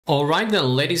Alright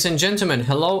then, ladies and gentlemen,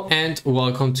 hello and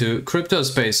welcome to Crypto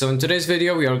Space. So in today's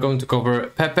video we are going to cover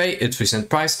Pepe, its recent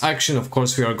price action. Of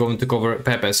course we are going to cover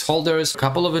Pepe's holders, a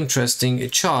couple of interesting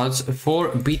charts for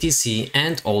BTC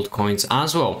and altcoins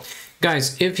as well.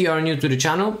 Guys, if you are new to the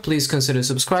channel, please consider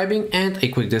subscribing, and a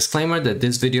quick disclaimer that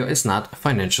this video is not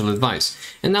financial advice.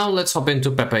 And now let's hop into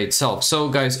Pepe itself. So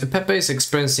guys, Pepe is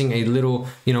experiencing a little,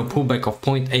 pullback of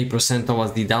 0.8%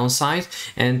 towards the downside,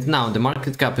 and now the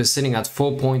market cap is sitting at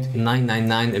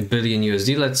 4.999 billion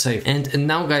USD, let's say. And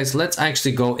now guys, let's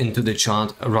actually go into the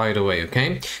chart right away,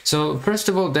 okay? So first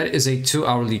of all, that is a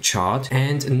 2-hourly chart,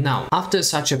 and now after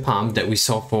such a pump that we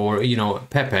saw for,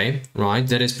 Pepe, right,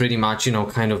 that is pretty much,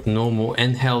 kind of normal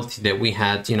and healthy, that we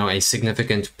had a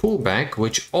significant pullback,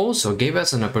 which also gave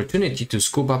us an opportunity to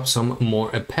scoop up some more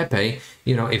Pepe,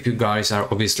 if you guys are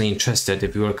obviously interested,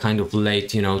 if you were kind of late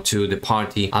to the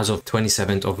party as of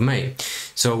 27th of May.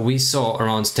 So we saw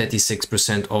around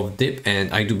 36% of dip,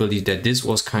 and I do believe that this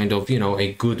was kind of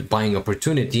a good buying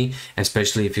opportunity,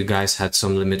 especially if you guys had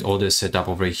some limit orders set up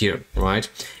over here, right?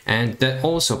 And that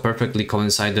also perfectly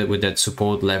coincided with that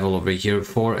support level over here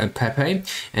for Pepe.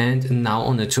 And now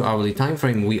on the 2-hourly time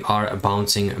frame we are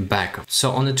bouncing back.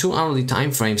 So on the 2-hourly time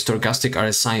frame, stochastic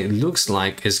RSI looks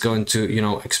like it's going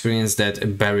to experience that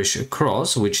bearish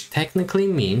cross, which technically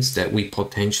means that we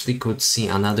potentially could see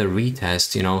another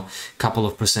retest, couple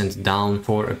of percent down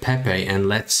for Pepe, and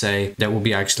let's say that will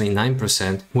be actually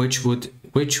 9%, which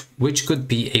could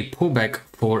be a pullback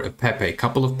for Pepe,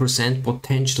 couple of percent,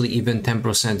 potentially even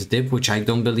 10% dip, which I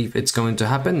don't believe it's going to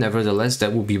happen. Nevertheless,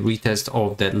 that will be retest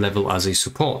of that level as a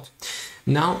support.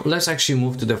 Now let's actually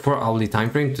move to the 4-hourly time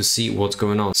frame to see what's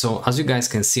going on. So as you guys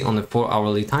can see on the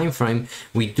 4-hourly time frame,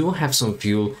 we do have some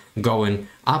fuel going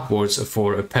upwards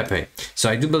for Pepe. So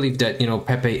I do believe that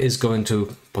Pepe is going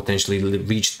to potentially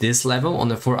reach this level on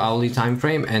the 4-hourly time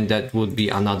frame, and that would be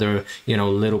another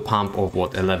little pump of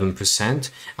what,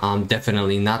 11%.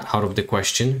 Definitely not out of the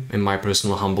question in my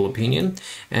personal humble opinion.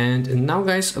 And now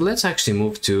guys, let's actually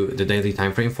move to the daily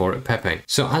time frame for Pepe.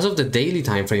 So as of the daily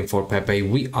time frame for Pepe,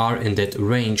 we are in that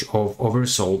range of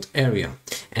oversold area,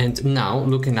 and now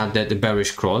looking at that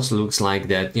bearish cross, looks like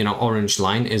that orange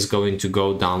line is going to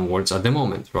go downwards at the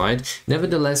moment, right?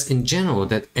 Nevertheless, in general,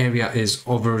 that area is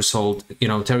oversold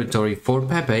territory for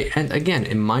Pepe, and again,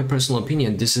 in my personal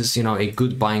opinion, this is a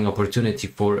good buying opportunity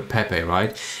for Pepe,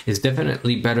 right? It's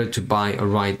definitely better to buy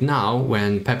right now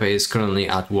when Pepe is currently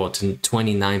at what,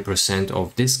 29%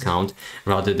 of discount,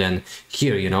 rather than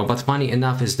here, but funny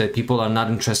enough is that people are not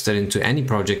interested into any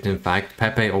project, in fact,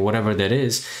 Pepe or whatever that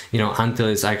is, until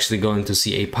it's actually going to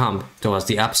see a pump towards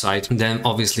the upside. Then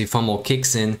obviously FOMO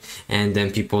kicks in, and then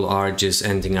people are just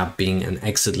ending up being an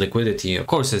exit liquidity. Of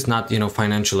course, it's not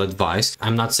financial advice.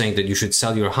 I'm not saying that you should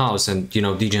sell your house and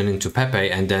degen into Pepe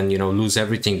and then lose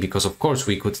everything, because of course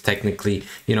we could technically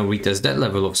retest that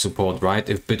level of support, right,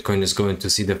 if Bitcoin is going to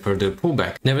see the further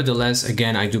pullback. Nevertheless,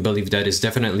 again, I do believe that it's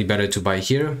definitely better to buy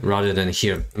here rather than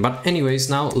here. But anyways,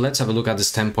 now let's have a look at the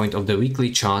standpoint of the weekly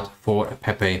chart for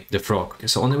Pepe the Frog.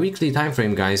 So on the weekly time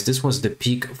frame, guys, this was the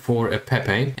peak for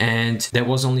Pepe, and there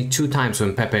was only 2 times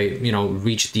when Pepe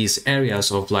reached these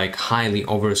areas of like highly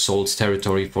oversold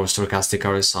territory for stochastic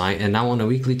RSI. And now on a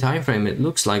weekly time frame, it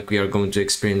looks like we are going to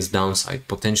experience downside,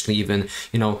 potentially even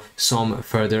some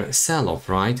further sell-off,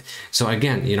 right? So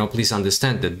again, please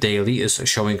understand that daily is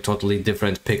showing totally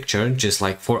different picture, just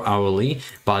like 4-hourly,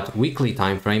 but weekly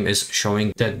time frame is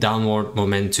showing that downward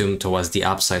momentum towards the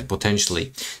upside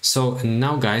potentially. So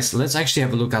now guys, let's actually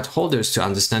have a look at holders to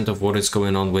understand of what is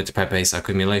going on with Pepe's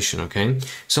accumulation, okay?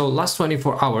 So last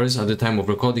 24 hours at the time of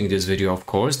recording this video, of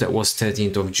course, that was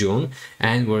 13th of June,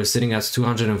 and we're sitting at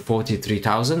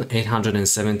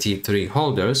 243,873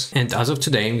 holders, and as of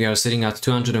today we are sitting at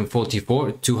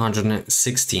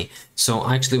 244,260. So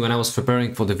actually, when I was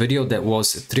preparing for the video, that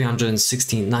was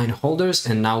 369 holders,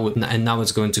 and now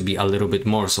it's going to be a little bit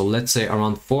more. So let's say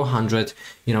around 400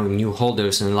 new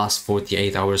holders in the last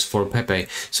 48 hours for Pepe.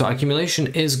 So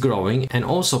accumulation is growing, and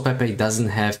also Pepe doesn't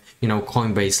have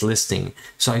coinbase listing.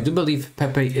 So I do believe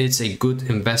Pepe is a good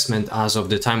investment as of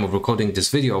the time of recording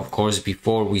this video, of course,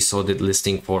 before we saw the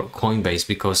listing for coinbase,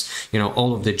 because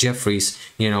all of the Jeffries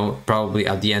probably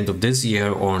at the end of this year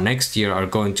or next year are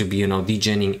going to be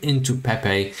degening into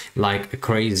Pepe like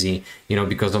crazy,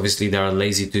 because obviously they are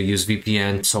lazy to use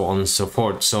VPN, so on and so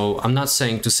forth. So I'm not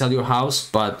saying to sell your house,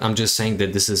 but I'm just saying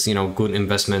that this is good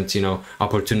investment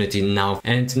opportunity now.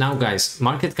 And now guys,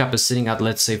 market cap is sitting at,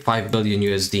 let's say, 5 billion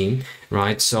USD.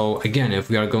 right? So again, if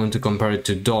we are going to compare it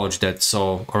to Doge that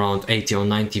saw around 80 or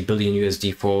 90 billion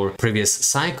USD for previous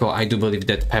cycle, I do believe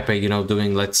that Pepe, you know,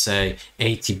 doing let's say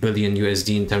 80 billion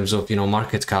USD in terms of, you know,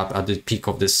 market cap at the peak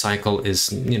of this cycle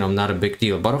is, you know, not a big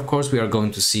deal. But of course we are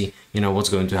going to see, you know, what's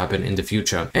going to happen in the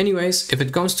future. Anyways, if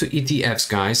it comes to ETFs,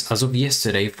 guys, as of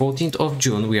yesterday, 14th of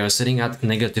June, we are sitting at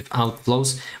negative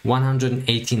outflows,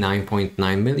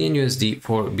 189.9 million USD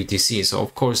for BTC. So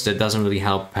of course that doesn't really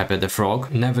help Pepe the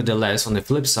Frog. Nevertheless, on the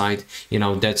flip side, you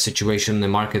know, that situation in the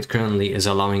market currently is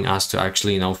allowing us to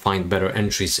actually, you know, find better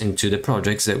entries into the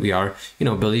projects that we are, you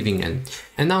know, believing in.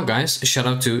 And now, guys, shout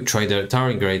out to Trader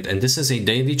Target, and this is a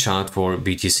daily chart for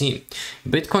BTC.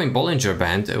 Bitcoin Bollinger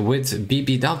Band with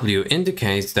BBW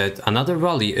indicates that another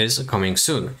rally is coming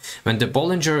soon. When the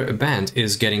Bollinger Band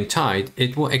is getting tight,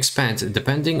 it will expand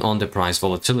depending on the price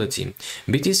volatility.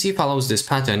 BTC follows this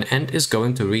pattern and is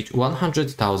going to reach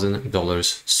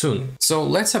 $100,000 soon. So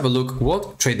let's have a look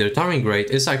what Trader Target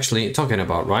is actually talking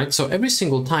about, right? So every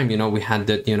single time, you know, we had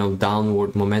that, you know,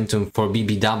 downward momentum for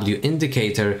BBW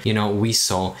indicator, you know, we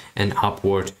saw an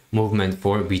upward movement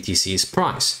for BTC's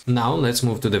price. Now let's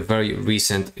move to the very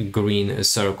recent green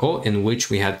circle in which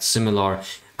we had similar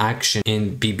action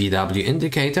in BBW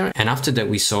indicator, and after that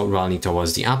we saw rally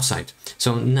towards the upside.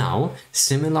 So now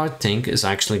similar thing is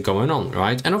actually going on,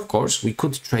 right? And of course we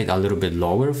could trade a little bit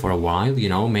lower for a while, you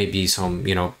know, maybe some,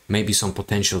 you know, maybe some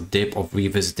potential dip of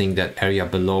revisiting that area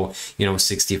below, you know,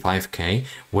 65k,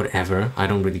 whatever. I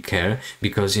don't really care,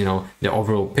 because, you know, the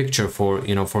overall picture for,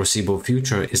 you know, foreseeable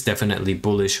future is definitely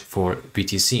bullish for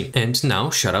BTC. And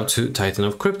now shout out to Titan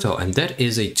of Crypto, and that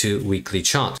is a 2-weekly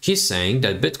chart. He's saying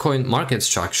that Bitcoin market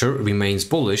structure remains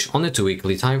bullish on a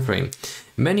 2-weekly time frame.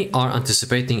 Many are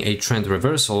anticipating a trend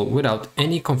reversal without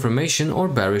any confirmation or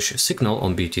bearish signal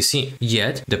on BTC.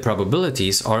 Yet, the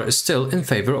probabilities are still in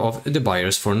favor of the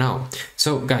buyers for now.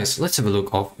 So guys, let's have a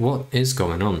look of what is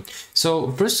going on.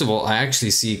 So first of all, I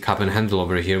actually see cup and handle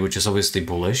over here, which is obviously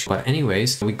bullish. But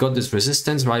anyways, we got this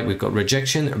resistance, right? We got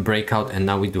rejection, breakout, and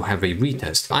now we do have a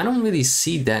retest. I don't really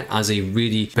see that as a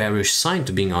really bearish sign,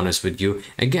 to being honest with you.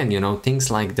 Again, you know,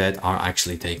 things like that are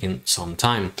actually taking some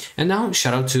time. And now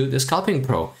shout out to the Scalping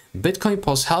Pro. Bitcoin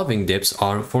post-halving dips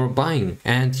are for buying.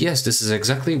 And yes, this is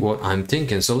exactly what I'm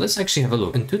thinking. So let's actually have a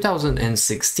look. In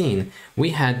 2016, we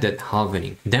had that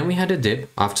halvening. Then we had a dip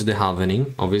after the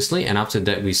halvening, obviously. And after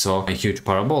that, we saw a huge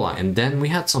parabola. And then we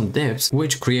had some dips,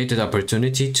 which created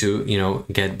opportunity to, you know,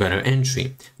 get better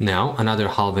entry. Now, another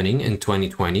halvening in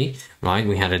 2020, right?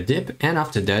 We had a dip. And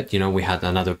after that, you know, we had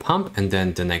another pump and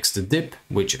then the next dip,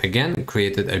 which again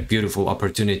created a beautiful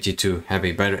opportunity to have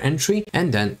a better entry,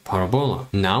 and then parabola.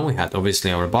 Now we had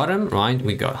obviously our bottom, right?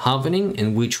 We got halvening,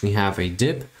 in which we have a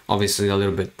dip, obviously a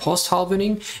little bit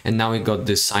post-halvening, and now we got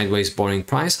this sideways boring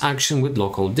price action with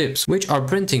local dips, which are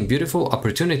printing beautiful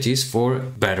opportunities for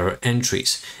better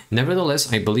entries.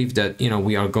 Nevertheless, I believe that, you know,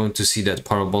 we are going to see that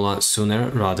parabola sooner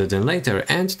rather than later,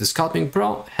 and the Scalping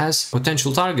Pro has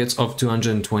potential targets of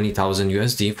 220,000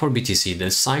 USD for BTC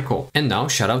this cycle. And now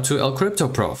shout out to El Crypto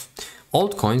Prof.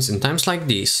 Altcoins in times like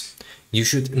these, you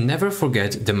should never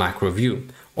forget the macro view.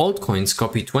 Altcoins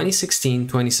copy 2016,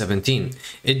 2017.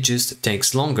 It just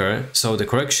takes longer, so the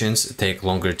corrections take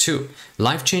longer too.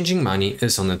 Life-changing money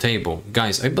is on the table.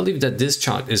 Guys, I believe that this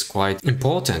chart is quite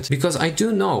important, because I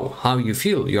do know how you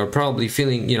feel. You're probably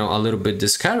feeling, you know, a little bit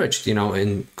discouraged, you know,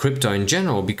 in crypto in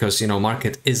general, because, you know,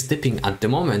 market is dipping at the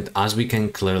moment, as we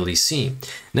can clearly see.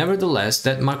 Nevertheless,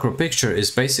 that macro picture is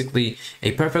basically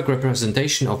a perfect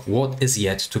representation of what is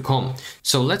yet to come.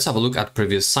 So let's have a look at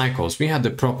previous cycles. We had the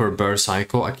proper bear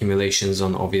cycle, accumulation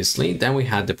zone, obviously. Then we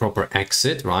had the proper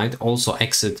exit, right? Also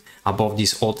exit above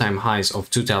these all-time highs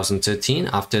of 2013.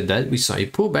 After that, we saw a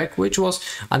pullback, which was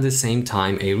at the same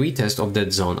time a retest of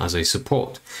that zone as a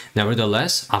support.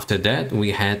 Nevertheless, after that,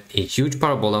 we had a huge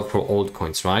parabola for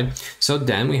altcoins, right? So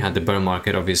then we had the bear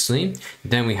market, obviously.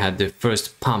 Then we had the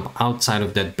first pump outside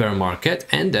of that bear market,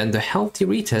 and then the healthy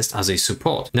retest as a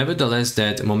support. Nevertheless,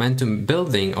 that momentum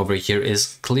building over here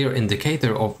is clear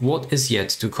indicator of what is yet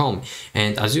to come.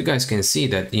 And as you guys can see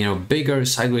that, you know, bigger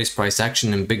sideways price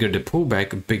action and bigger the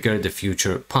pullback, bigger the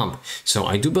future pump. So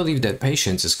I do believe that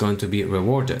patience is going to be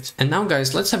rewarded. And now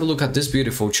guys, let's have a look at this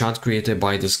beautiful chart created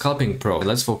by the Scalping Pro.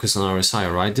 Let's focus on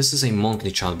RSI, right? This is a monthly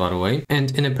chart, by the way.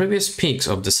 And in the previous peaks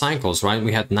of the cycles, right,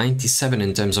 we had 97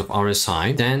 in terms of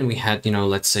RSI. Then we had, you know,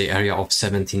 let's say area of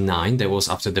 79. That was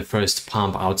after the first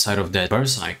pump outside of that bear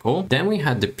cycle. Then we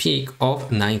had the peak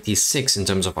of 96 in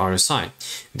terms of RSI.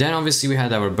 Then obviously we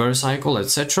had our bear cycle.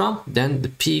 etc., then the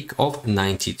peak of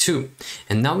 92,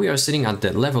 and now we are sitting at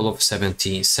the level of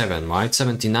 77, right?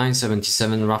 79,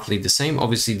 77, roughly the same.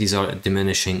 Obviously these are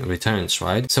diminishing returns,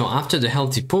 right? So after the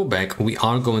healthy pullback, we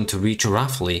are going to reach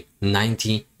roughly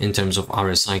 90 in terms of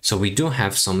RSI. So we do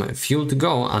have some fuel to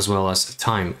go as well as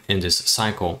time in this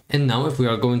cycle. And now if we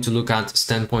are going to look at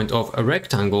standpoint of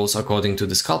rectangles according to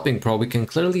the Scalping Pro, we can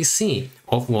clearly see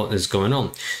of what is going on.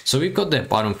 So we've got the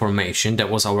bottom formation. That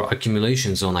was our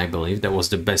accumulation zone, I believe. That was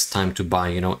the best time to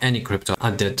buy, any crypto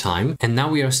at that time. And now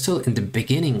we are still in the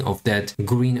beginning of that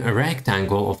green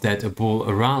rectangle of that bull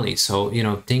rally. So,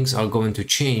 things are going to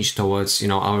change towards,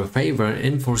 our favor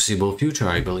in foreseeable future,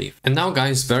 I believe. And now,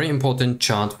 guys, very important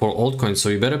chart for altcoins. So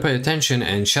you better pay attention,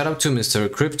 and shout out to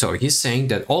Mr. Crypto. He's saying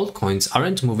that altcoins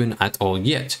aren't moving at all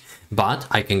yet. But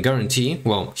I can guarantee,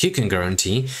 well, he can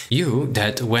guarantee you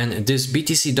that when this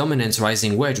BTC dominance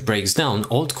rising wedge breaks down,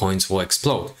 altcoins will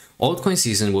explode. Altcoin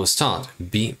season will start.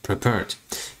 Be prepared.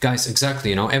 Guys,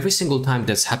 exactly, every single time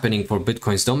that's happening for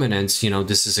Bitcoin's dominance,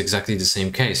 this is exactly the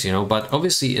same case, but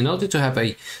obviously in order to have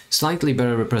a slightly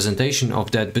better representation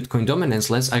of that Bitcoin dominance,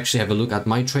 let's actually have a look at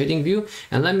my trading view,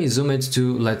 and let me zoom it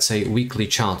to, let's say, weekly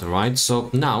chart, right?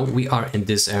 So now we are in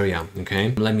this area,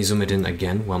 okay? Let me zoom it in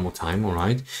again one more time, all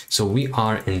right? So we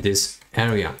are in this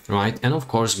area, right? And of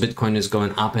course, Bitcoin is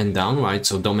going up and down, right?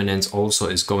 So dominance also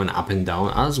is going up and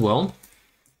down as well.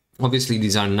 Obviously,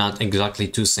 these are not exactly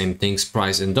two same things,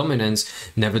 price and dominance.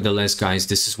 Nevertheless, guys,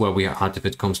 this is where we are at if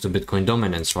it comes to Bitcoin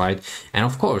dominance, right? And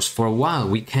of course, for a while,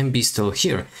 we can be still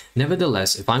here.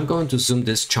 Nevertheless, if I'm going to zoom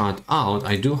this chart out,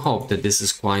 I do hope that this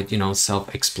is quite,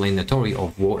 self-explanatory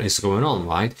of what is going on,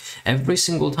 right? Every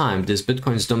single time this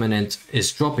Bitcoin's dominance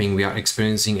is dropping, we are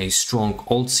experiencing a strong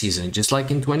alt season, just like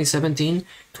in 2017,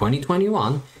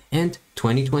 2021, and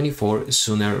 2024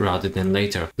 sooner rather than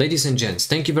later. Ladies and gents,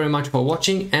 thank you very much for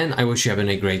watching, and I wish you have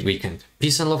a great weekend.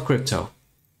 Peace and love, crypto.